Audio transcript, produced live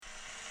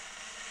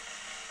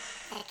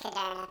The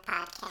Caderna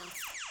Podcast.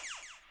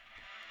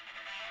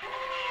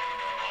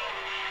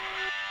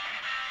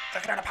 The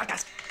Caderna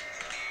Podcast.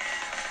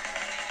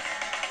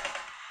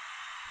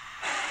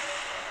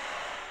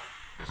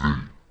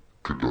 The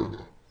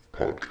Caderna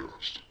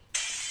Podcast.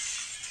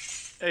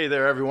 Hey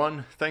there,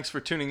 everyone. Thanks for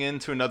tuning in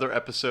to another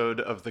episode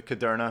of the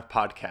Caderna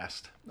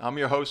Podcast. I'm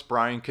your host,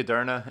 Brian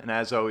Caderna, and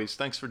as always,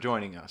 thanks for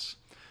joining us.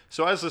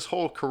 So as this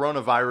whole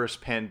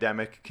coronavirus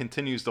pandemic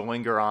continues to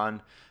linger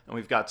on, and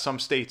we've got some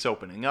states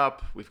opening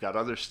up, we've got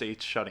other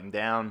states shutting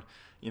down,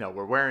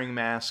 we're wearing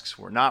masks,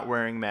 we're not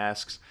wearing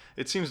masks,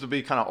 it seems to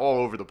be kind of all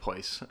over the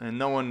place, and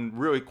no one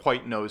really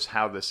quite knows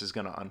how this is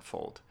going to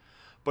unfold.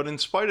 But in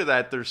spite of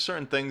that, there's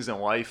certain things in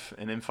life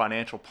and in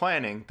financial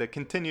planning that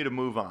continue to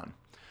move on.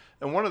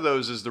 And one of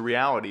those is the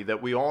reality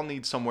that we all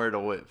need somewhere to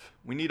live.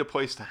 We need a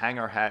place to hang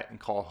our hat and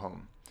call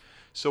home.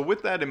 So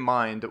with that in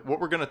mind, what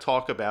we're going to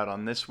talk about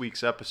on this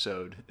week's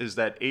episode is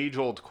that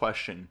age-old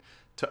question,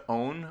 to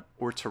own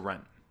or to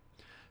rent.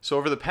 So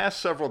over the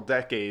past several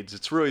decades,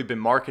 it's really been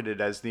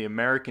marketed as the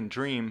American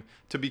dream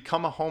to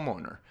become a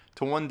homeowner,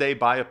 to one day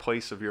buy a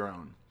place of your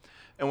own.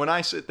 And when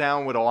I sit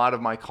down with a lot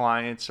of my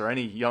clients or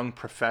any young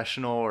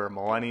professional or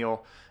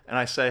millennial, and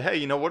I say,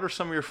 hey, what are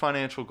some of your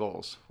financial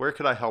goals? Where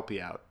could I help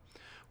you out?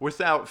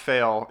 Without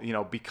fail,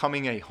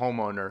 becoming a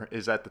homeowner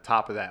is at the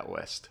top of that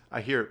list.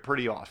 I hear it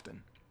pretty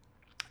often.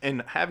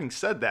 And having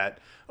said that,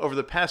 over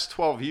the past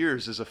 12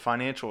 years as a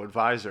financial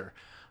advisor,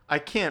 I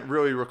can't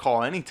really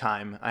recall any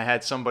time I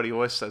had somebody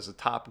list as a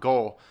top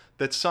goal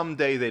that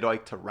someday they'd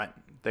like to rent.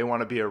 They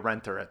want to be a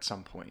renter at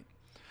some point.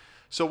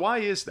 So why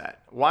is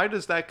that? Why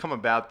does that come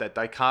about, that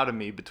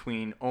dichotomy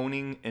between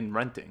owning and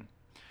renting?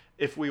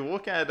 If we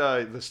look at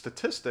the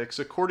statistics,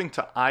 according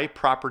to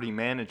iProperty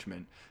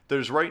Management,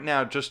 there's right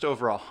now just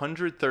over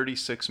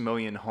 136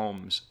 million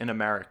homes in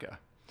America.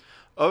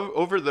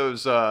 Over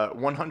those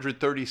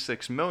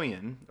 136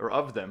 million, or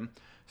of them,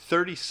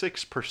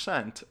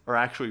 36% are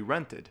actually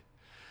rented.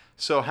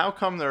 So how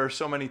come there are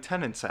so many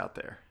tenants out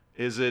there?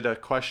 Is it a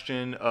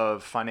question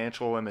of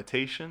financial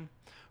limitation?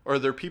 Or are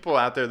there people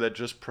out there that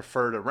just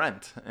prefer to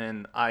rent?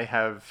 And I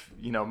have,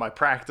 my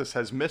practice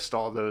has missed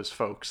all those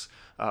folks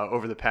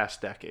over the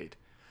past decade.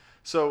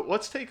 So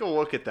let's take a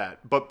look at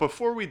that. But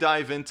before we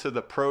dive into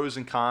the pros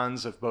and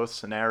cons of both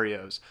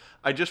scenarios,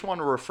 I just want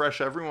to refresh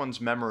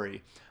everyone's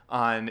memory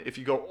on, if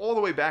you go all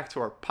the way back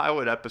to our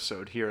pilot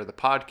episode here, the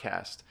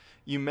podcast,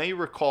 you may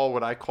recall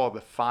what I call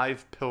the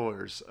 5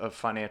 pillars of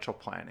financial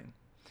planning.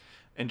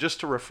 And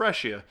just to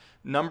refresh you,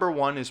 number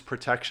 1 is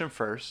protection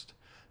first.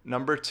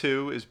 Number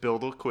 2 is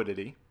build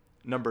liquidity.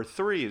 Number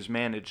 3 is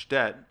manage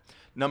debt.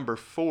 Number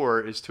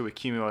 4 is to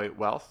accumulate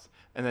wealth.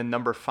 And then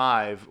number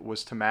 5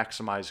 was to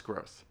maximize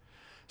growth.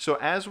 So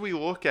as we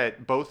look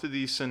at both of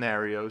these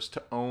scenarios,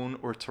 to own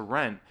or to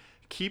rent,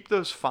 keep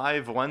those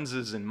 5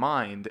 lenses in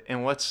mind,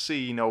 and let's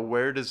see,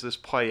 where does this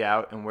play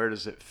out and where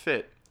does it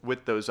fit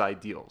with those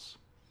ideals.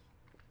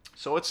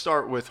 So let's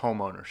start with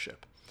home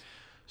ownership.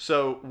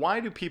 So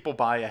why do people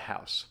buy a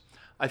house?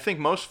 I think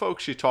most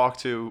folks you talk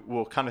to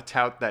will kind of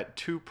tout that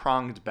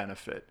 2-pronged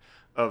benefit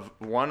of,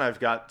 1, I've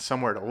got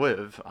somewhere to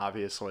live,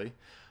 obviously,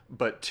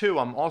 but 2,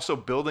 I'm also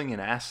building an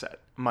asset.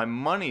 My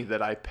money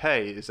that I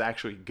pay is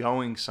actually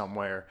going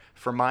somewhere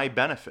for my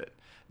benefit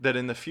that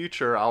in the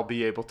future I'll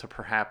be able to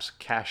perhaps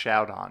cash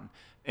out on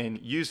and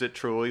use it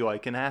truly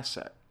like an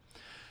asset.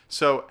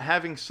 So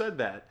having said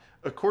that,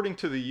 according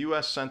to the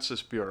U.S.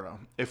 Census Bureau,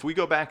 if we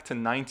go back to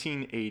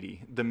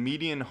 1980, the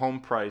median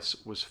home price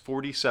was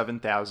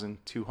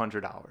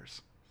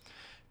 $47,200.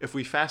 If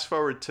we fast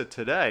forward to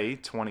today,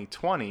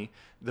 2020,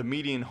 the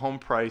median home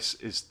price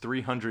is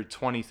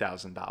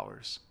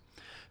 $320,000.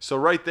 So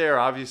right there,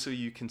 obviously,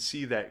 you can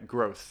see that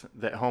growth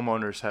that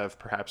homeowners have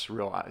perhaps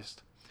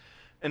realized.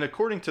 And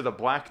according to the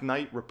Black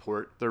Knight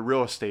report, the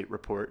real estate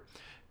report,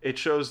 it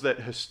shows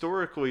that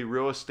historically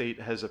real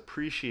estate has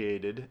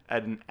appreciated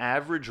at an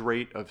average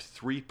rate of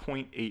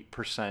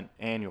 3.8%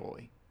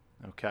 annually.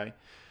 Okay?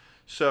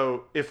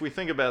 So if we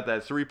think about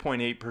that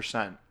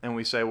 3.8% and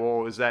we say,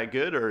 well, is that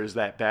good or is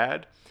that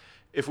bad?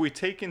 If we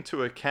take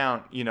into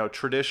account,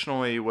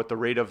 traditionally what the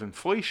rate of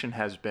inflation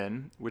has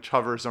been, which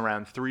hovers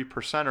around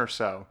 3% or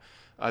so,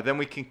 then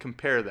we can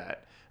compare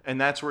that. And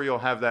that's where you'll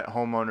have that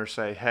homeowner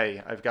say,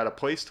 hey, I've got a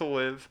place to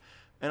live,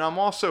 and I'm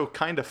also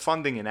kind of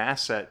funding an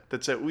asset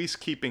that's at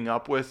least keeping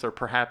up with or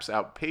perhaps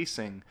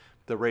outpacing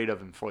the rate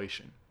of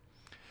inflation.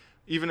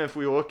 Even if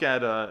we look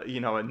at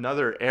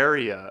another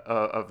area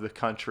of the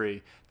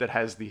country that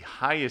has the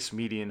highest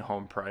median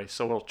home price,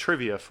 a little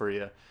trivia for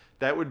you,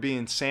 that would be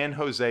in San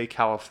Jose,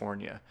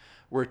 California,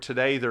 where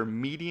today their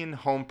median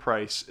home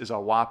price is a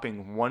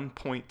whopping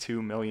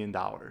 $1.2 million.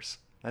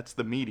 That's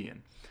the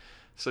median.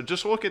 So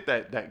just look at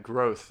that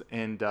growth,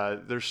 and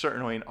there's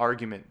certainly an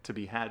argument to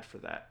be had for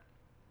that.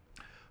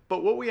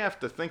 But what we have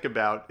to think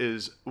about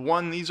is,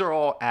 1, these are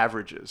all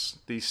averages,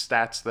 these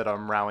stats that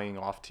I'm rattling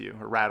off to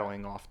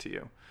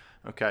you.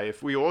 Okay,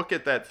 if we look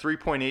at that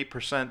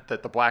 3.8%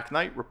 that the Black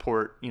Knight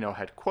report,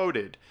 had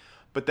quoted,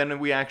 but then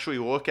we actually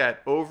look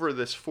at over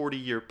this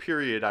 40-year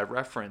period I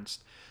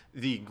referenced,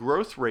 the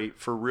growth rate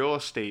for real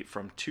estate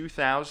from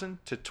 2000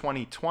 to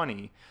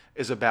 2020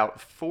 is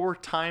about 4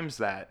 times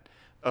that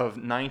of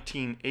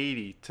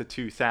 1980 to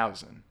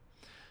 2000.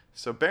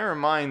 So bear in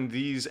mind,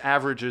 these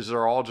averages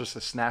are all just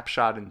a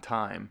snapshot in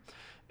time.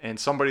 And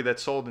somebody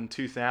that sold in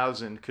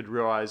 2000 could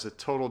realize a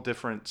total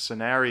different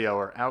scenario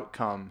or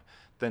outcome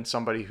than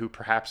somebody who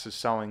perhaps is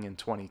selling in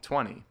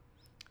 2020.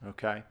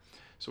 Okay?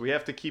 So we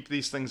have to keep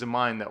these things in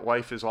mind, that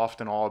life is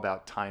often all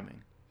about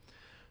timing.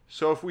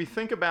 So if we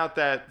think about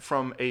that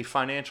from a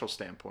financial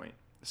standpoint,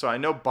 so I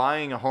know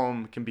buying a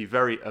home can be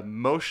very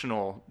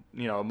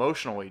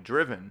emotionally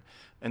driven,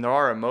 and there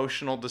are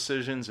emotional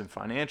decisions and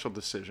financial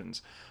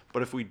decisions.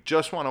 But if we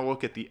just want to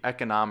look at the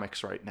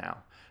economics right now,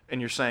 and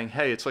you're saying,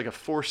 hey, it's like a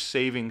forced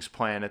savings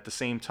plan at the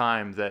same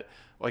time that,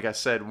 like I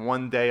said,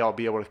 one day I'll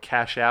be able to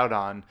cash out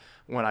on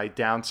when I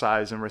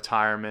downsize in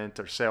retirement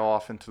or sail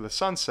off into the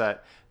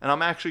sunset, and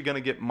I'm actually going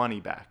to get money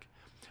back.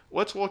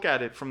 Let's look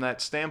at it from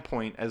that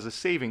standpoint as a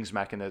savings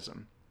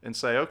mechanism and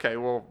say, okay,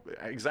 well,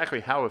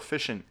 exactly how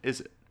efficient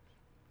is it?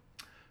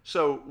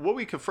 So what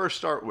we could first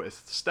start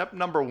with, step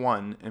number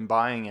 1 in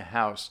buying a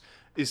house,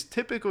 is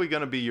typically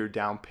going to be your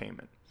down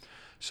payment.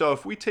 So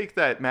if we take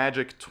that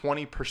magic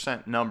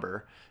 20%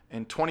 number,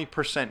 and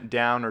 20%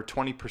 down or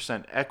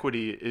 20%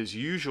 equity is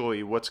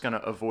usually what's going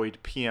to avoid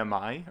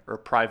PMI, or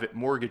private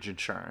mortgage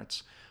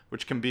insurance,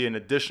 which can be an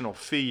additional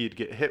fee you'd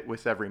get hit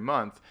with every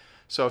month.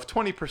 So if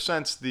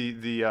 20% is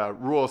the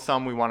rule of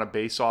thumb we want to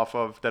base off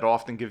of, that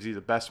often gives you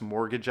the best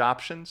mortgage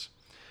options.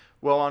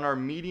 Well, on our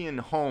median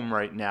home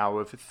right now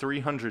of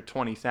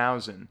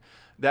 $320,000,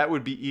 that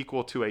would be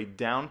equal to a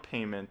down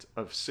payment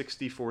of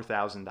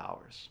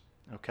 $64,000.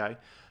 Okay,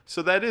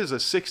 so that is a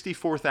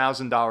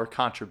 $64,000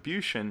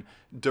 contribution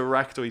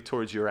directly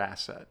towards your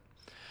asset.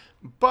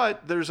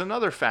 But there's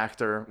another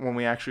factor when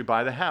we actually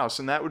buy the house,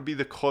 and that would be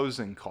the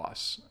closing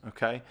costs.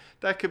 Okay,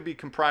 that could be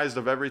comprised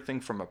of everything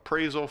from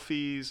appraisal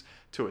fees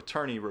to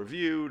attorney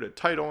review to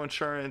title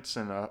insurance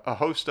and a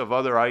host of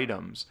other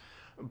items.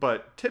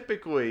 But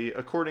typically,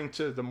 according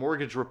to the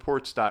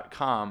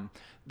mortgagereports.com,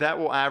 that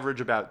will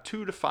average about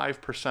 2 to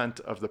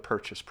 5% of the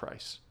purchase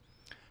price.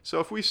 So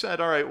if we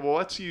said, all right, well,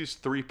 let's use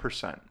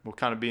 3%. We'll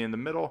kind of be in the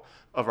middle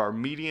of our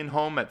median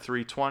home at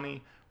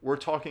 $320,000. We're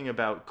talking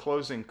about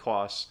closing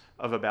costs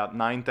of about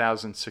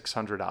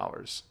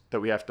 $9,600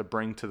 that we have to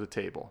bring to the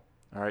table.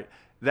 All right,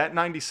 that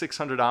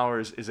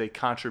 $9,600 is a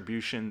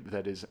contribution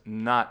that is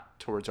not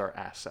towards our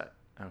asset.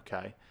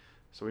 Okay,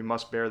 so we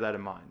must bear that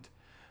in mind.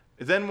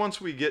 Then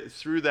once we get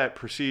through that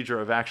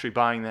procedure of actually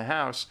buying the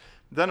house,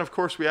 then of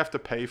course we have to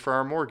pay for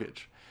our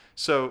mortgage.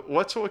 So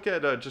let's look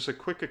at just a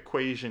quick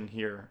equation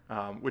here,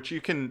 which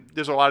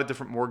there's a lot of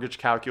different mortgage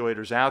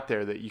calculators out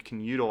there that you can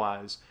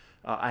utilize.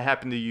 I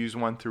happen to use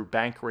one through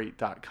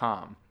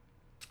bankrate.com.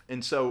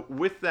 And so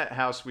with that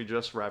house we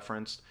just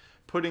referenced,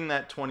 putting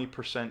that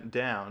 20%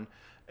 down,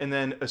 and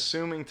then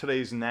assuming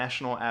today's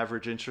national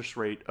average interest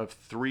rate of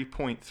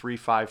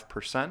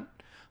 3.35%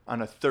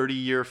 on a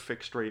 30-year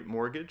fixed rate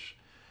mortgage,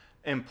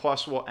 and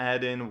plus we'll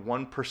add in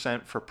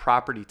 1% for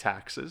property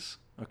taxes,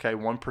 okay,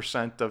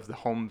 1% of the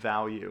home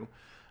value.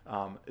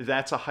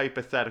 That's a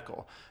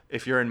hypothetical.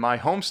 If you're in my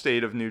home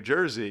state of New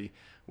Jersey,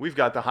 we've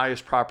got the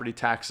highest property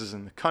taxes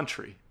in the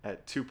country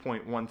at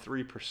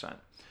 2.13%.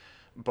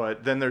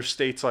 But then there's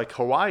states like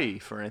Hawaii,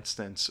 for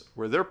instance,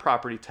 where their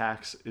property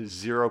tax is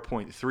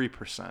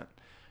 0.3%. All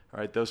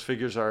right, those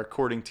figures are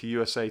according to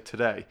USA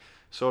Today.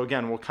 So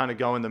again, we'll kind of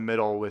go in the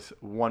middle with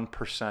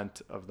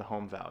 1% of the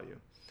home value.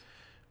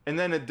 And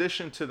then in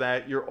addition to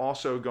that, you're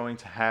also going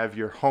to have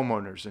your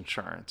homeowner's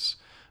insurance,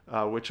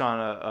 which on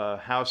a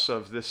house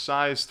of this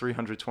size,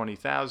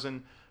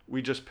 $320,000,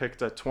 we just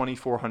picked a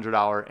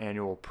 $2,400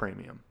 annual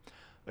premium.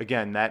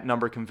 Again, that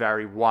number can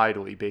vary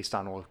widely based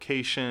on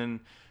location,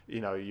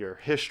 your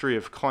history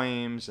of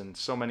claims, and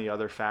so many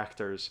other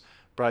factors,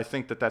 but I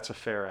think that that's a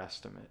fair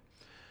estimate.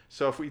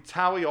 So if we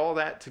tally all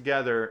that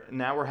together,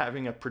 now we're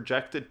having a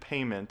projected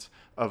payment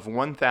of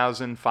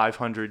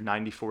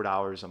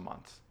 $1,594 a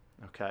month,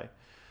 okay?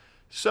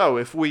 So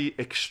if we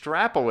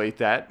extrapolate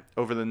that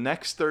over the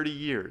next 30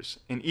 years,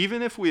 and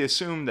even if we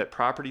assume that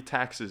property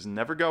taxes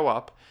never go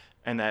up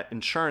and that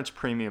insurance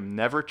premium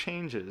never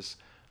changes,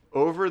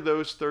 over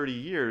those 30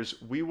 years,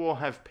 we will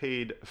have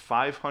paid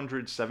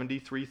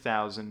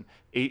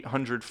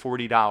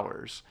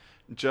 $573,840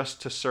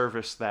 just to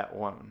service that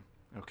loan,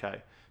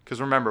 okay? Because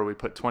remember, we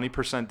put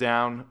 20%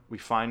 down, we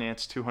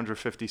financed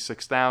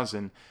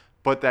 $256,000,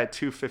 but that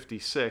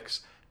 $256,000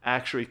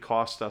 actually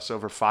cost us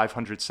over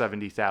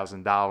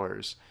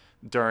 $570,000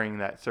 during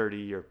that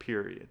 30-year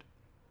period.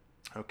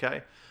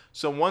 Okay,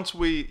 so once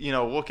we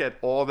look at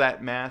all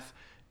that math,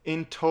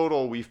 in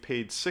total we've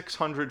paid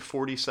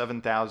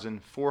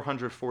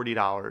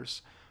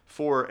 $647,440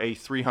 for a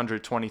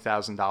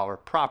 $320,000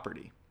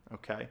 property.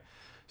 Okay,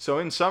 so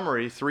in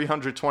summary,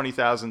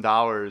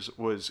 $320,000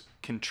 was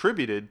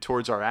contributed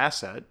towards our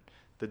asset,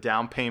 the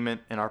down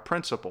payment, and our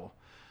principal.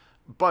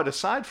 But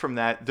aside from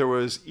that, there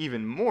was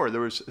even more.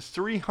 There was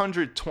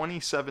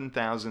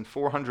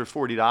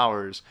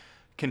 $327,440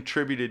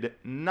 contributed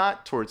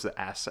not towards the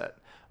asset,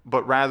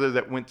 but rather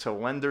that went to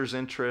lender's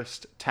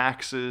interest,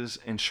 taxes,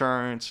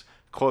 insurance,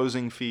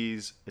 closing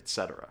fees,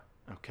 etc.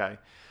 Okay?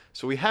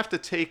 So we have to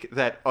take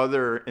that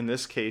other, in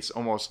this case,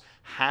 almost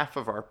half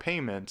of our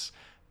payments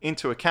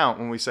into account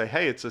when we say,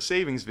 hey, it's a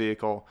savings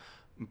vehicle,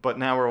 but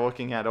now we're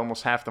looking at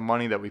almost half the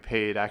money that we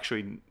paid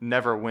actually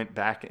never went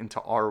back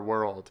into our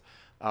world,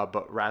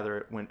 but rather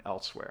it went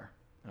elsewhere.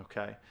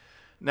 Okay?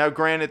 Now,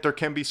 granted, there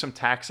can be some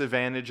tax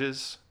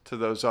advantages to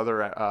those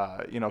other,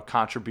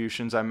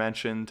 contributions I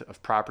mentioned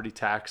of property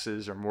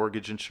taxes or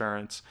mortgage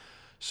insurance.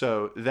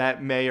 So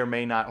that may or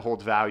may not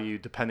hold value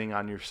depending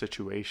on your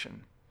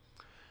situation.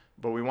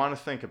 But we want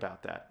to think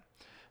about that.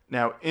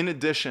 Now, in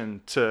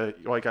addition to,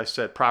 like I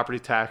said, property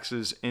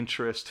taxes,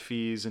 interest,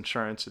 fees,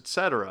 insurance,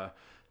 etc.,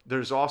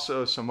 there's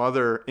also some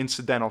other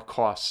incidental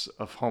costs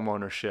of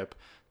homeownership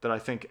that I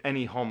think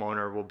any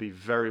homeowner will be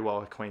very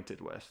well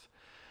acquainted with.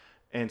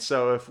 And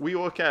so if we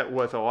look at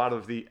what a lot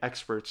of the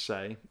experts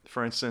say,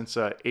 for instance,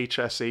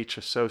 HSH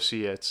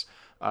Associates,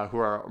 who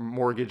are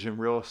mortgage and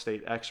real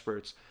estate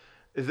experts,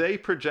 they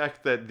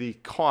project that the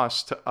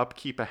costs to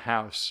upkeep a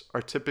house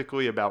are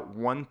typically about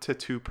 1 to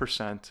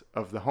 2%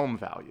 of the home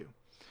value.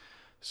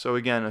 So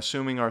again,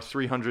 assuming our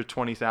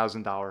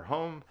 $320,000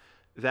 home,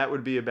 that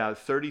would be about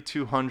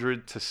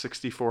 $3,200 to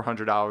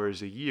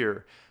 $6,400 a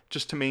year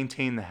just to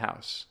maintain the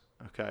house.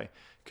 Okay,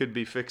 could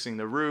be fixing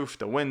the roof,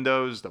 the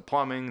windows, the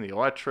plumbing, the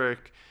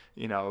electric,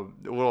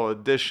 little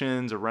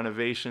additions or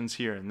renovations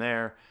here and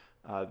there.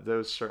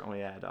 Those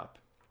certainly add up.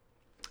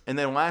 And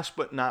then last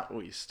but not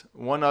least,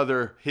 one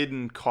other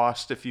hidden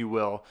cost, if you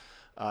will,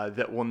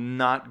 that will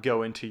not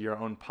go into your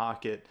own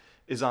pocket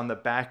is on the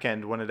back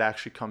end when it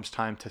actually comes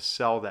time to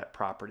sell that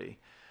property.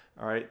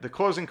 All right, the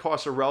closing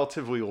costs are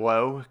relatively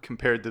low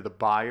compared to the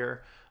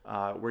buyer,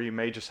 where you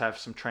may just have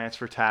some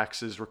transfer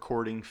taxes,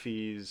 recording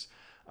fees,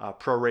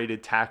 prorated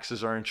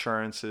taxes or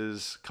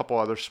insurances, a couple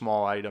other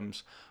small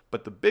items.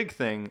 But the big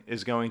thing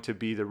is going to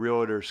be the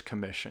realtor's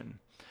commission.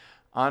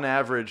 On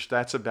average,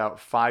 that's about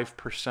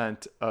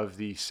 5% of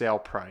the sale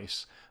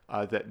price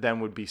that then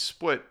would be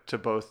split to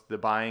both the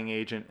buying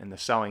agent and the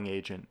selling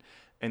agent.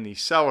 And the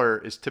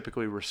seller is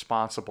typically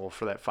responsible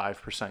for that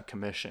 5%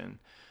 commission.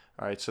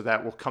 All right, so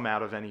that will come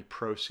out of any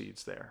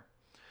proceeds there.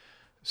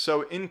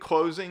 So in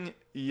closing,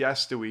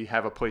 yes, do we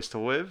have a place to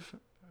live?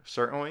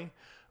 Certainly.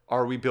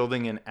 Are we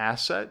building an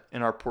asset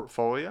in our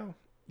portfolio?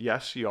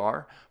 Yes, you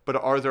are. But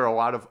are there a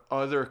lot of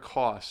other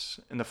costs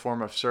in the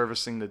form of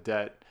servicing the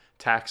debt,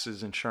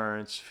 taxes,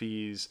 insurance,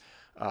 fees,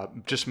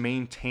 just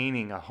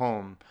maintaining a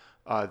home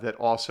that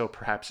also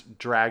perhaps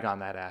drag on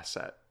that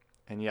asset?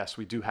 And yes,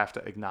 we do have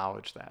to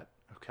acknowledge that.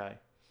 Okay.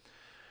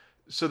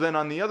 So then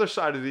on the other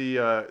side of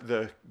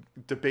the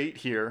debate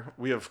here,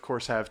 we of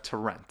course have to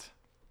rent.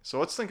 So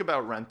let's think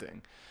about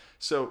renting.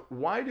 So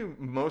why do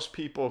most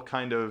people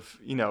kind of,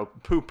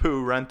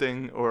 poo-poo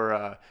renting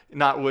or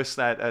not list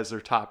that as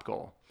their top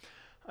goal?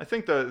 I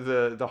think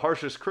the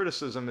harshest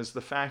criticism is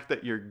the fact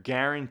that you're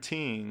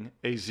guaranteeing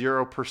a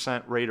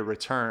 0% rate of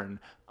return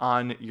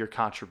on your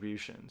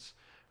contributions.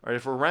 Right?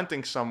 If we're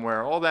renting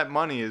somewhere, all that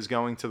money is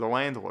going to the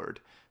landlord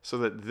so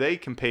that they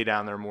can pay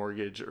down their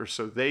mortgage or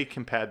so they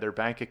can pad their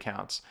bank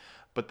accounts.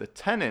 But the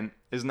tenant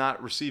is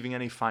not receiving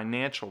any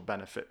financial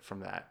benefit from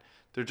that.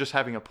 They're just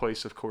having a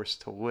place, of course,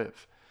 to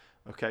live.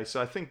 Okay,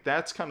 so I think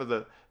that's kind of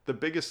the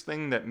biggest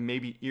thing that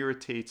maybe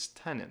irritates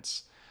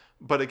tenants.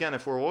 But again,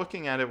 if we're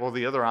looking at it, well,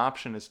 the other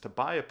option is to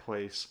buy a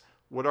place.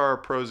 What are our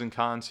pros and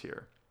cons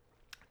here?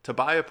 To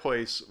buy a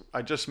place,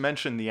 I just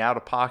mentioned the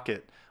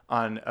out-of-pocket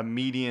on a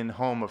median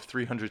home of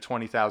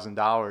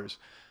 $320,000.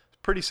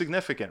 Pretty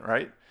significant,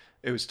 right?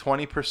 It was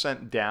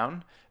 20%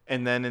 down.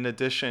 And then in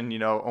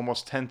addition,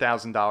 almost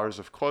 $10,000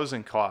 of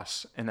closing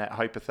costs in that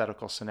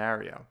hypothetical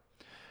scenario.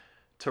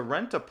 To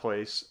rent a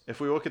place, if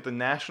we look at the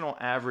national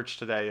average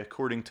today,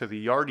 according to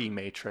the Yardi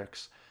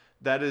matrix,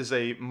 that is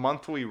a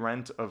monthly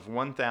rent of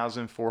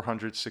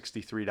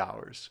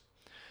 $1,463.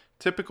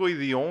 Typically,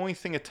 the only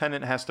thing a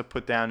tenant has to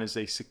put down is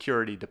a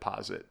security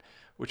deposit,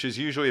 which is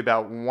usually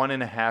about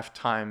 1.5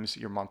 times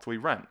your monthly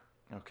rent.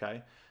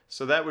 Okay,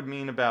 so that would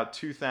mean about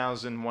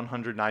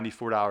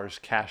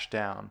 $2,194 cash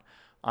down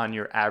on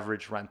your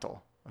average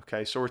rental.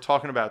 Okay, so we're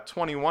talking about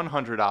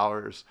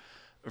 $2,100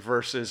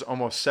 versus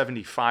almost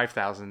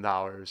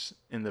 $75,000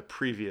 in the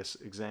previous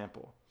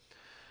example.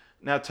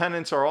 Now,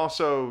 tenants are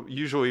also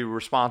usually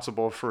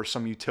responsible for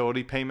some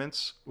utility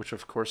payments, which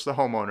of course the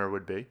homeowner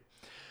would be.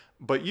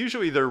 But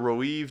usually they're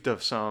relieved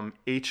of some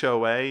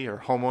HOA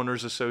or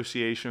homeowners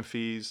association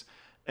fees.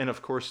 And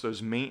of course,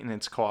 those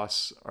maintenance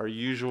costs are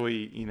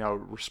usually,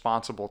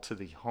 responsible to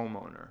the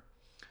homeowner.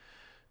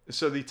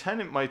 So the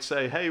tenant might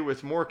say, hey,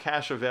 with more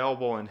cash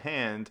available in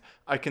hand,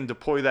 I can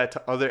deploy that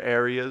to other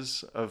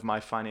areas of my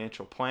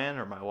financial plan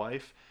or my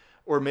life.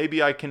 Or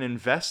maybe I can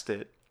invest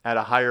it at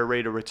a higher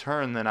rate of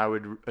return than I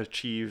would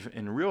achieve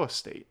in real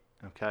estate.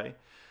 Okay.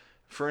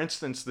 For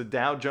instance, the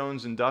Dow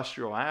Jones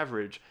Industrial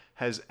Average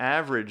has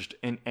averaged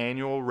an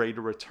annual rate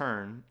of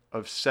return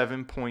of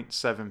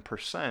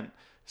 7.7%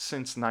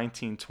 since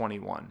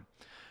 1921.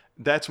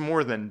 That's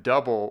more than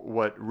double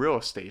what real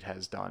estate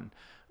has done.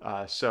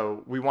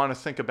 So we want to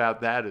think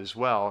about that as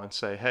well and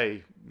say,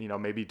 hey,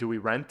 maybe do we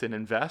rent and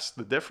invest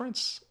the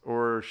difference,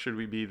 or should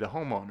we be the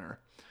homeowner?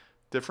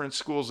 Different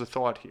schools of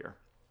thought here.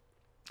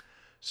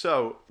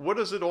 So what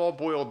does it all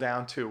boil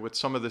down to with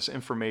some of this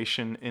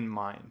information in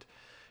mind?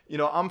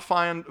 I'm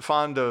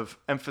fond of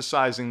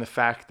emphasizing the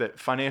fact that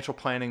financial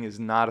planning is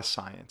not a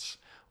science.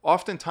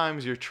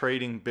 Oftentimes you're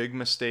trading big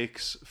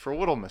mistakes for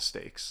little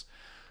mistakes.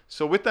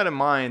 So with that in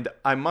mind,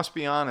 I must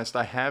be honest,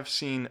 I have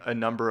seen a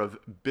number of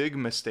big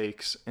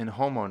mistakes in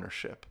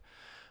homeownership.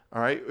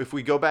 All right, if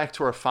we go back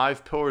to our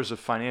 5 pillars of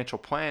financial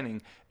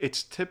planning,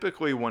 it's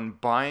typically when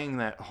buying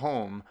that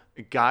home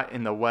got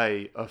in the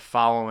way of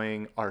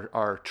following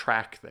our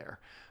track there.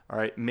 All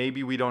right,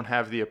 maybe we don't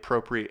have the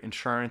appropriate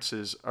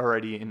insurances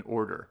already in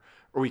order,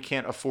 or we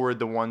can't afford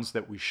the ones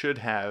that we should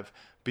have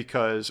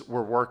because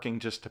we're working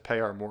just to pay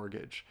our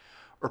mortgage.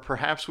 Or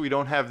perhaps we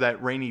don't have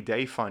that rainy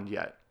day fund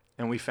yet,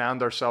 and we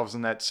found ourselves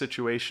in that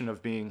situation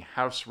of being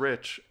house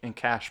rich and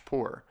cash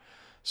poor.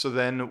 So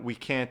then we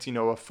can't,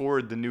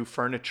 afford the new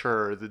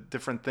furniture or the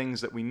different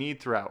things that we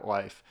need throughout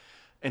life.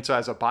 And so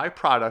as a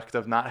byproduct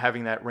of not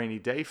having that rainy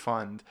day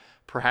fund,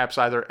 perhaps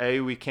either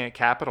A, we can't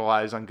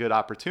capitalize on good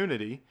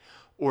opportunity,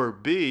 or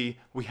B,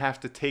 we have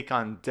to take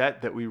on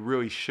debt that we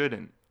really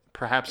shouldn't,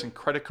 perhaps in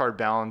credit card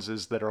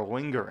balances that are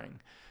lingering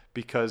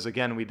because,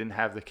 again, we didn't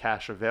have the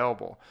cash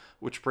available,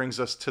 which brings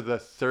us to the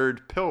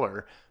third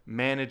pillar,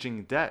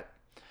 managing debt.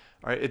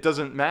 All right, it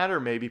doesn't matter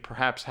maybe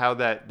perhaps how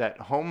that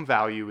home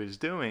value is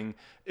doing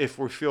if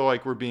we feel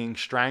like we're being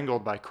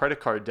strangled by credit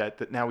card debt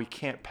that now we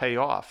can't pay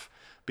off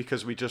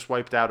because we just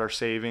wiped out our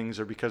savings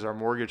or because our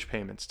mortgage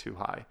payment's too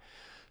high.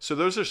 So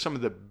those are some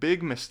of the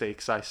big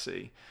mistakes I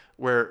see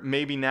where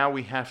maybe now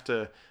we have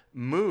to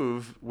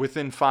move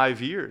within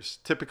 5 years,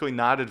 typically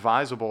not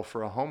advisable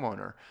for a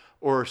homeowner,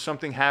 or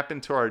something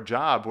happened to our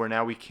job where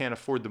now we can't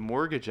afford the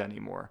mortgage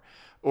anymore.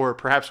 Or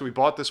perhaps we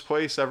bought this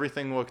place,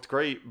 everything looked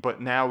great,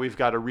 but now we've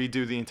got to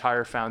redo the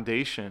entire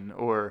foundation,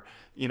 or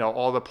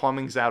all the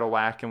plumbing's out of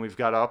whack and we've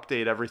got to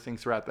update everything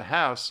throughout the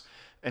house,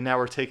 and now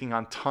we're taking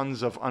on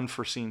tons of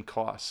unforeseen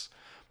costs.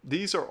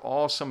 These are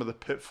all some of the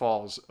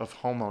pitfalls of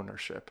home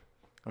ownership.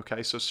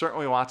 Okay, so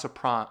certainly lots of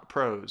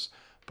pros,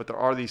 but there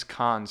are these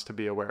cons to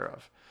be aware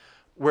of.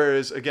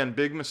 Whereas, again,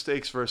 big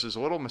mistakes versus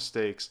little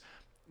mistakes,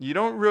 you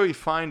don't really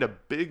find a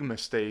big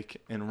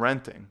mistake in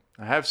renting.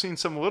 I have seen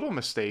some little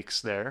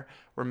mistakes there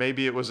where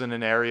maybe it was in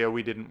an area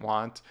we didn't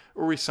want,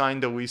 or we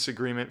signed a lease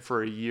agreement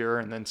for a year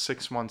and then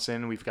 6 months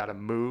in we've got to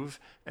move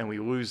and we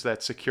lose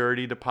that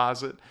security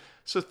deposit.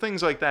 So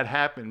things like that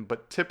happen,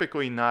 but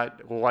typically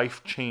not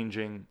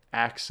life-changing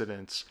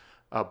accidents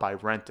by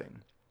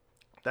renting.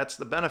 That's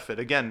the benefit.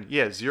 Again,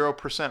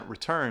 0%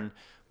 return,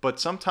 but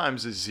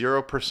sometimes is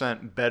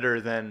 0% better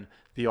than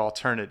the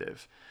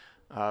alternative.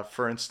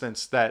 For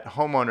instance, that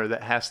homeowner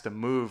that has to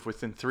move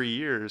within 3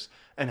 years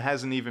and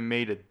hasn't even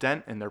made a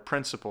dent in their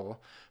principal,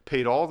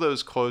 paid all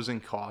those closing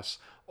costs,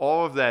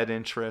 all of that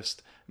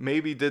interest,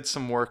 maybe did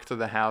some work to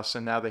the house,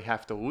 and now they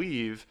have to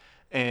leave,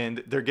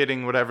 and they're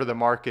getting whatever the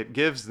market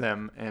gives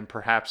them, and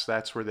perhaps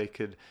that's where they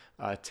could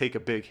take a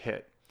big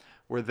hit,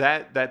 where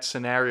that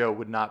scenario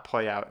would not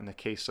play out in the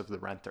case of the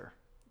renter.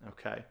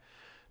 Okay,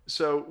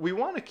 so we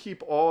want to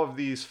keep all of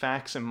these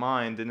facts in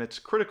mind, and it's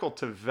critical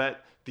to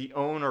vet the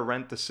own or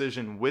rent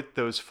decision with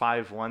those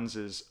 5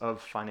 lenses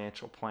of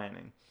financial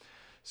planning.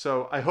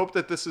 So I hope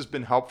that this has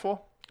been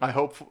helpful. I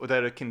hope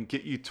that it can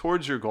get you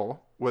towards your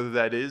goal, whether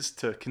that is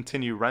to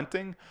continue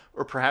renting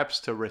or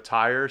perhaps to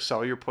retire,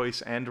 sell your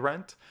place and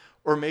rent,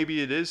 or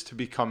maybe it is to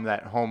become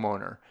that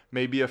homeowner,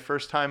 maybe a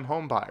first-time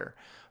home buyer.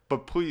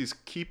 But please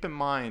keep in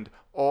mind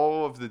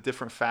all of the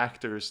different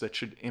factors that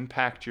should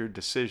impact your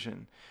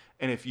decision.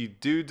 And if you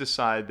do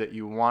decide that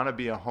you want to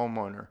be a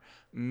homeowner,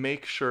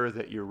 make sure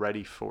that you're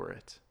ready for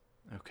it.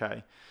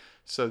 Okay?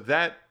 So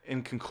that,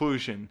 in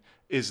conclusion,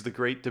 is the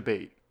great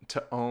debate,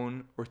 to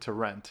own or to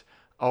rent.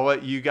 I'll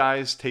let you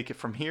guys take it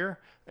from here.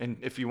 And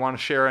if you want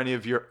to share any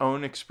of your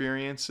own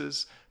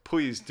experiences,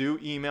 please do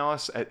email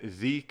us at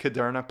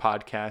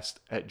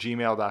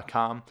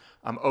thekadernapodcast@gmail.com.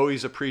 I'm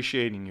always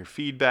appreciating your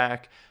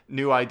feedback,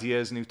 new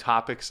ideas, new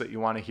topics that you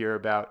want to hear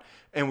about.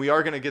 And we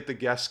are going to get the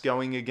guests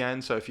going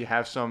again. So if you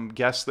have some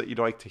guests that you'd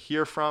like to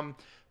hear from,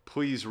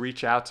 please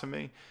reach out to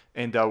me,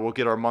 and we'll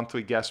get our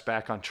monthly guests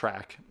back on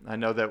track. I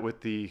know that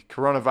with the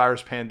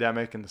coronavirus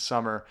pandemic in the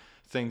summer,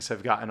 things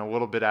have gotten a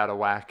little bit out of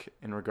whack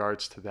in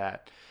regards to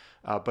that.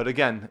 But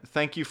again,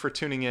 thank you for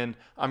tuning in.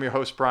 I'm your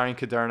host, Brian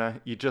Caderna.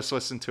 You just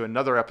listened to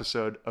another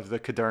episode of the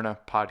Caderna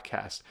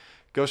Podcast.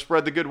 Go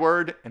spread the good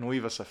word and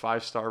leave us a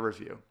 5-star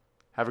review.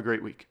 Have a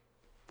great week.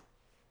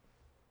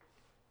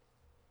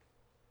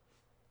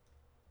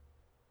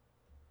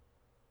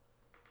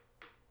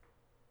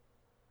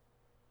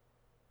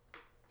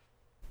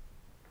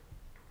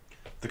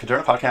 The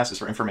Caderna podcast is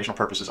for informational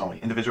purposes only.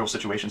 Individual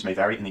situations may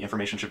vary, and the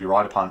information should be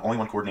relied upon only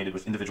when coordinated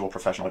with individual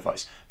professional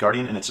advice.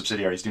 Guardian and its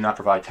subsidiaries do not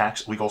provide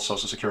tax, legal,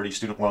 social security,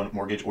 student loan,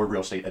 mortgage, or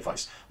real estate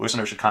advice.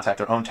 Listeners should contact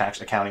their own tax,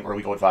 accounting, or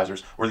legal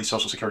advisors or the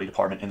Social Security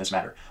Department in this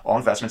matter. All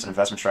investments and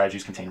investment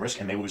strategies contain risk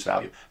and may lose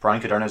value.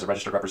 Brian Caderna is a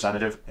registered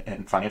representative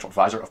and financial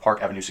advisor of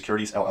Park Avenue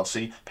Securities,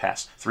 LLC,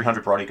 PASS,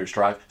 300 Broadacres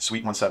Drive,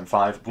 Suite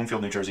 175,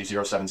 Bloomfield, New Jersey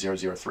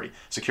 07003.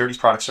 Securities,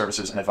 product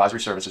services, and advisory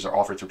services are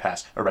offered through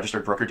PASS, a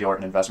registered broker-dealer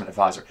and investment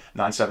advisor.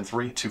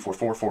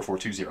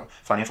 973-244-4420.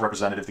 Financial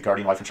representative, the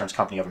Guardian Life Insurance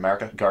Company of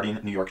America, Guardian,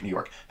 New York, New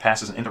York.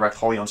 PASS is an indirect,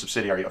 wholly owned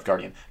subsidiary of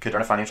Guardian.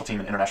 Caderna Financial Team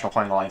and International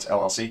Planning Alliance,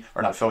 LLC,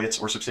 are not affiliates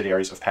or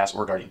subsidiaries of PASS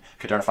or Guardian.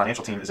 Caderna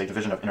Financial Team is a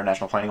division of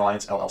International Planning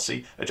Alliance,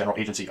 LLC, a general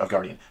agency of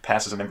Guardian.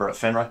 PASS is a member of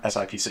FINRA,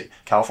 SIPC.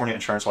 California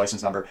Insurance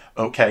License Number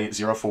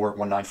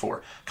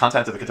OK04194.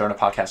 Content of the Caderna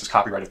podcast is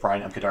copyright of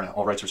Brian M. Caderna,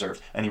 all rights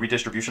reserved. Any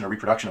redistribution or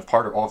reproduction of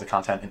part or all of the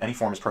content in any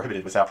form is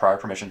prohibited without prior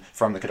permission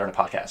from the Caderna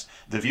podcast.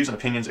 The views and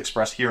opinions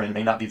expressed herein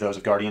may not be those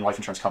of Guardian Life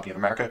Insurance Company of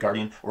America,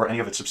 Guardian, or any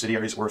of its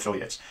subsidiaries or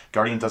affiliates.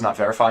 Guardian does not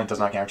verify and does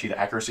not guarantee the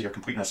accuracy or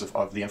completeness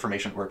of the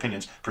information or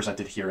opinions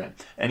presented herein.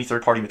 Any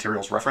third-party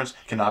materials referenced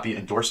cannot be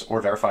endorsed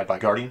or verified by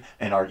Guardian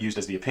and are used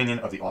as the opinion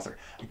of the author.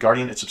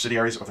 Guardian, its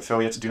subsidiaries, or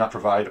affiliates do not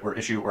provide or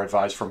issue or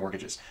advise for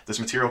mortgages. This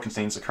material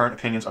contains the current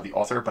opinions of the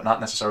author, but not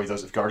necessarily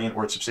those of Guardian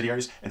or its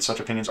subsidiaries, and such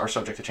opinions are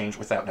subject to change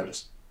without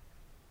notice.